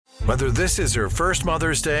Whether this is her first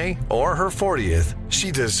Mother's Day or her 40th, she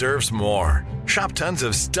deserves more. Shop tons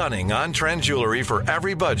of stunning on-trend jewelry for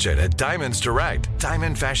every budget at Diamonds Direct.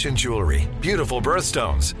 Diamond fashion jewelry, beautiful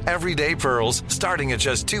birthstones, everyday pearls starting at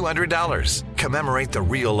just $200. Commemorate the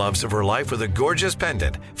real loves of her life with a gorgeous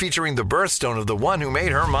pendant featuring the birthstone of the one who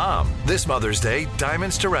made her mom. This Mother's Day,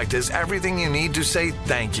 Diamonds Direct is everything you need to say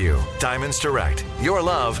thank you. Diamonds Direct. Your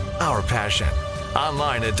love, our passion.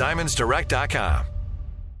 Online at diamondsdirect.com.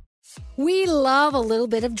 We love a little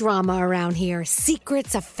bit of drama around here.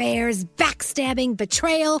 Secrets, affairs, backstabbing,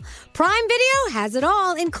 betrayal. Prime Video has it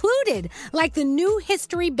all included, like the new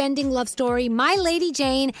history-bending love story, My Lady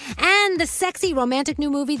Jane, and the sexy romantic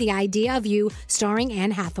new movie, The Idea of You, starring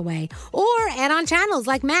Anne Hathaway. Or add-on channels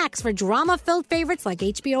like Max for drama-filled favorites like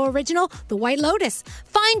HBO original, The White Lotus.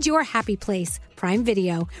 Find your happy place. Prime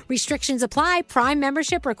Video. Restrictions apply. Prime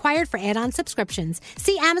membership required for add-on subscriptions.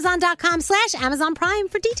 See Amazon.com/Amazon Prime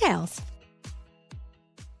for details.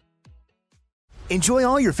 Enjoy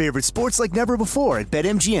all your favorite sports like never before at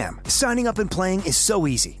BetMGM. Signing up and playing is so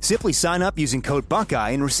easy. Simply sign up using code Buckeye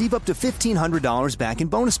and receive up to $1,500 back in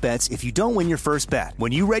bonus bets if you don't win your first bet.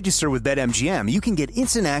 When you register with BetMGM, you can get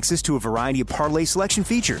instant access to a variety of parlay selection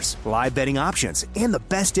features, live betting options, and the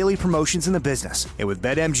best daily promotions in the business. And with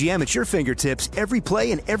BetMGM at your fingertips, every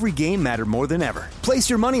play and every game matter more than ever. Place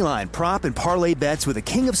your moneyline, prop, and parlay bets with the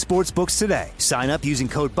king of sportsbooks today. Sign up using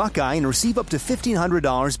code Buckeye and receive up to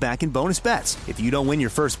 $1,500 back in bonus bets if you don't win your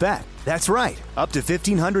first bet. That's right, up to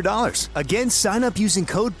 $1,500. Again, sign up using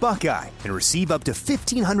code Buckeye and receive up to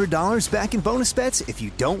 $1,500 back in bonus bets if you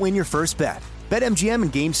don't win your first bet. BetMGM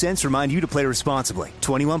and GameSense remind you to play responsibly.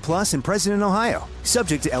 21 plus and present in Ohio.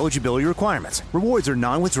 Subject to eligibility requirements. Rewards are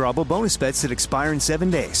non-withdrawable bonus bets that expire in 7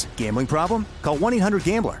 days. Gambling problem? Call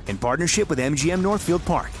 1-800-GAMBLER in partnership with MGM Northfield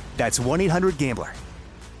Park. That's 1-800-GAMBLER.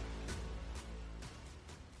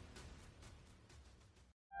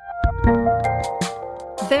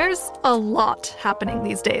 There's a lot happening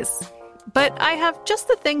these days, but I have just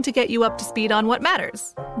the thing to get you up to speed on what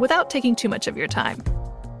matters, without taking too much of your time.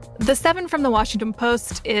 The 7 from the Washington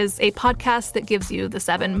Post is a podcast that gives you the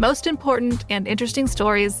 7 most important and interesting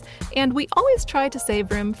stories, and we always try to save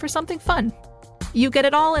room for something fun. You get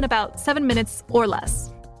it all in about 7 minutes or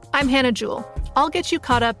less. I'm Hannah Jewell. I'll get you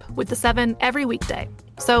caught up with the 7 every weekday,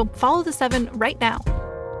 so follow the 7 right now.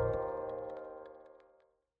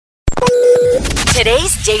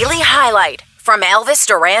 Today's daily highlight from Elvis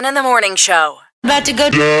Duran and the Morning Show. About to go.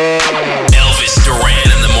 Elvis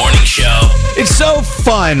Duran and the Morning Show. It's so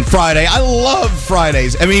fun, Friday. I love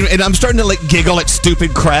Fridays. I mean, and I'm starting to like giggle at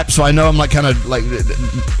stupid crap, so I know I'm like kind of like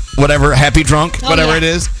whatever, happy drunk, whatever it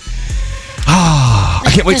is. I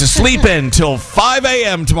can't wait to sleep in till 5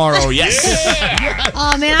 a.m. tomorrow. Yes. Yeah.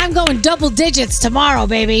 Oh, man, I'm going double digits tomorrow,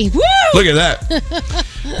 baby. Woo! Look at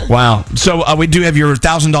that. Wow. So we do have your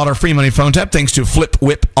 $1,000 free money phone tap thanks to Flip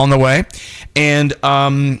Whip on the way. And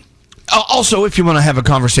also, if you want to have a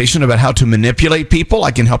conversation about how to manipulate people,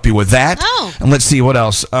 I can help you with that. Oh. And let's see what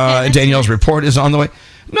else. Danielle's report is on the way.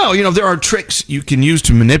 No, you know, there are tricks you can use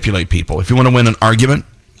to manipulate people if you want to win an argument.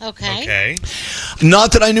 Okay.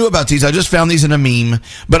 Not that I knew about these. I just found these in a meme,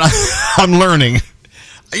 but I'm learning.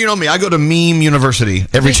 You know me. I go to meme university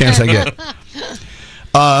every chance I get.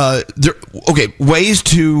 Ways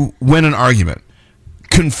to win an argument.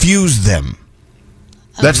 Confuse them.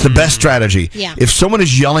 That's the best strategy. Yeah. If someone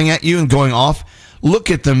is yelling at you and going off, look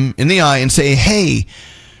at them in the eye and say, hey,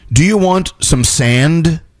 do you want some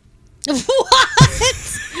sand?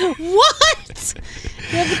 What?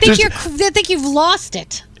 They think you've lost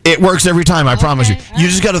it. It works every time, I promise you. You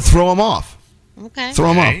just got to throw them off. Okay.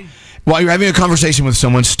 Throw them off. While you're having a conversation with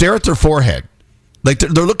someone, stare at their forehead. Like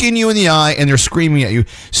they're looking you in the eye and they're screaming at you.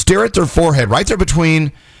 Stare at their forehead, right there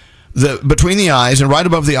between the eyes and right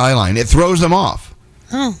above the eye line. It throws them off.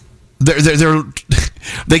 Oh.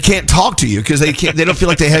 They can't talk to you because they don't feel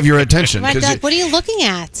like they have your attention. Right, Doug, what are you looking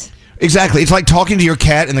at? Exactly. It's like talking to your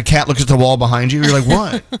cat and the cat looks at the wall behind you. You're like,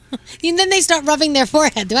 what? And then they start rubbing their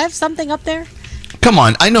forehead. Do I have something up there? Come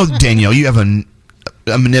on. I know, Danielle, you have a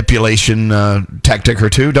manipulation tactic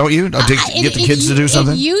or two, don't you? To get the kids to do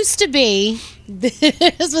something? It used to be,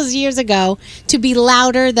 this was years ago, to be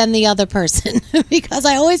louder than the other person. Because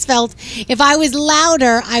I always felt if I was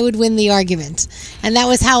louder, I would win the argument. And that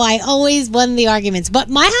was how I always won the arguments. But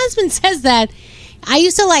my husband says that I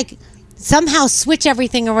used to somehow switch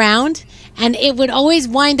everything around, and it would always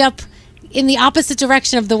wind up in the opposite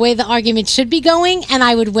direction of the way the argument should be going, and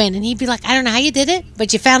I would win. And he'd be like, I don't know how you did it,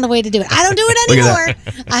 but you found a way to do it. I don't do it anymore.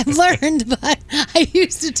 I've learned, but I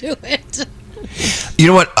used to do it. You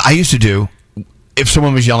know what I used to do? if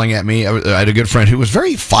someone was yelling at me, I had a good friend who was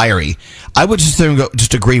very fiery. I would just sit there and go,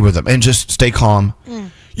 just agree with them and just stay calm.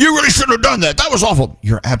 You really shouldn't have done that. That was awful.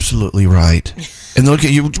 You're absolutely right. And they look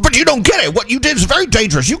at you, but you don't get it. What you did is very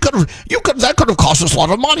dangerous. That could have cost us a lot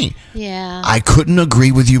of money. Yeah. I couldn't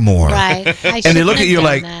agree with you more. Right. And they look at you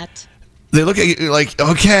like,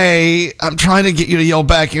 okay, I'm trying to get you to yell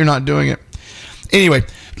back. You're not doing it. Anyway,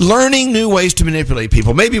 learning new ways to manipulate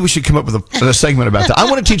people. Maybe we should come up with a segment about that. I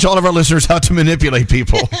want to teach all of our listeners how to manipulate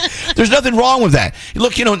people. There's nothing wrong with that.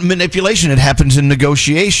 Look, manipulation, it happens in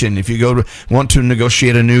negotiation. If you want to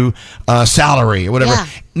negotiate a new salary or whatever,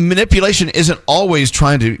 manipulation isn't always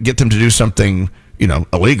trying to get them to do something,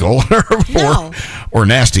 illegal or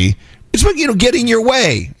nasty. It's like, getting your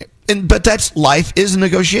way. But that's life is a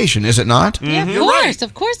negotiation, is it not? Yeah, of course.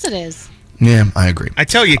 Of course it is. Yeah, I agree. I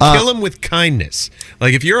tell you, kill them with kindness.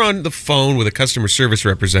 Like if you're on the phone with a customer service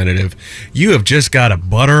representative, you have just got to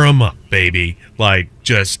butter them up, baby. Like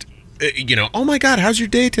just, oh my God, how's your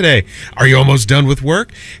day today? Are you almost done with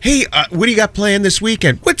work? Hey, what do you got planned this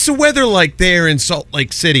weekend? What's the weather like there in Salt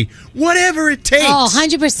Lake City? Whatever it takes. Oh,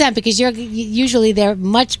 100%, because usually they're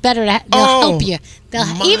much better. They'll help you.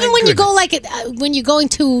 Even when you go when you're going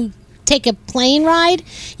to take a plane ride,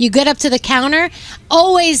 you get up to the counter,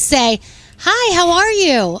 always say, hi, how are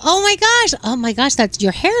you? Oh my gosh,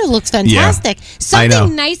 your hair looks fantastic. Yeah,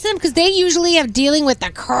 something nice to them, because they usually have dealing with the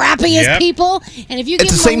crappiest people. And if you give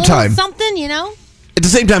them a little something, At the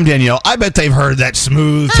same time, Danielle, I bet they've heard that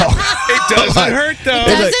smooth talk. It doesn't hurt, though. It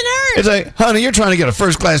doesn't hurt. It's like, honey, you're trying to get a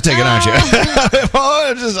first-class ticket, aren't you?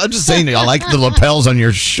 I'm just saying, I like the lapels on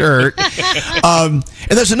your shirt. And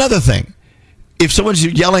there's another thing. If someone's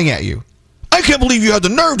yelling at you, I can't believe you had the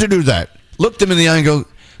nerve to do that. Look them in the eye and go,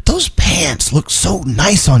 those pants look so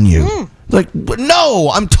nice on you. Like, no,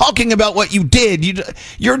 I'm talking about what you did.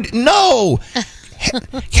 No.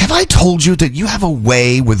 Have I told you that you have a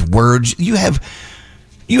way with words? You are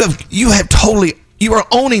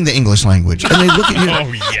owning the English language. And they look at you.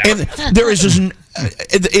 And there is just,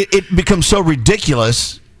 it becomes so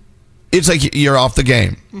ridiculous. It's like you're off the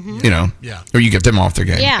game, or you get them off their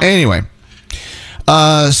game. Yeah. Anyway.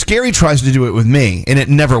 Scary tries to do it with me, and it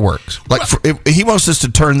never works. Like he wants us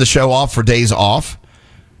to turn the show off for days off,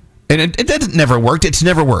 and it never worked. It's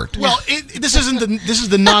never worked. Well, this is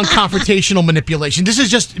the non-confrontational manipulation. This is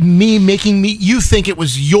just me making you think it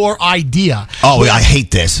was your idea. Oh, I hate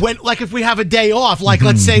this. If we have a day off,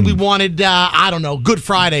 let's say we wanted Good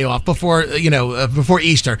Friday off before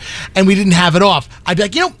Easter, and we didn't have it off, I'd be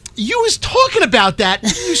like, you was talking about that.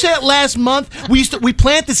 You said it last month. We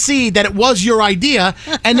planted the seed that it was your idea,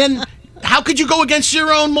 and then how could you go against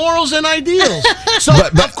your own morals and ideals? So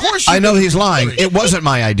but of course I know he's lying. It wasn't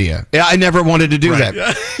my idea. Yeah, I never wanted to do that.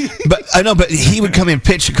 But I know. But he would come and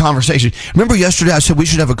pitch a conversation. Remember yesterday I said we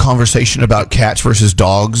should have a conversation about cats versus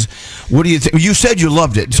dogs. What do you think? You said you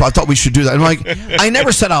loved it, so I thought we should do that. I'm like, I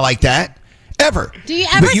never said I like that ever. Do you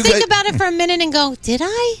ever think about it for a minute and go, did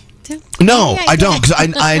I? No, I don't, because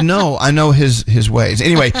I know his ways.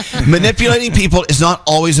 Anyway, manipulating people is not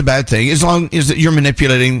always a bad thing, as long as you're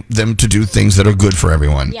manipulating them to do things that are good for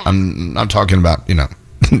everyone. Yeah. I'm not talking about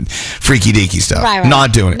freaky deaky stuff. Right.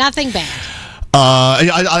 Not doing it. Nothing bad.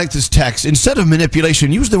 I like this text. Instead of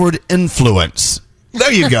manipulation, use the word influence.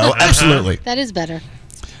 There you go. Absolutely. That is better.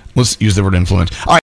 Let's use the word influence. All right.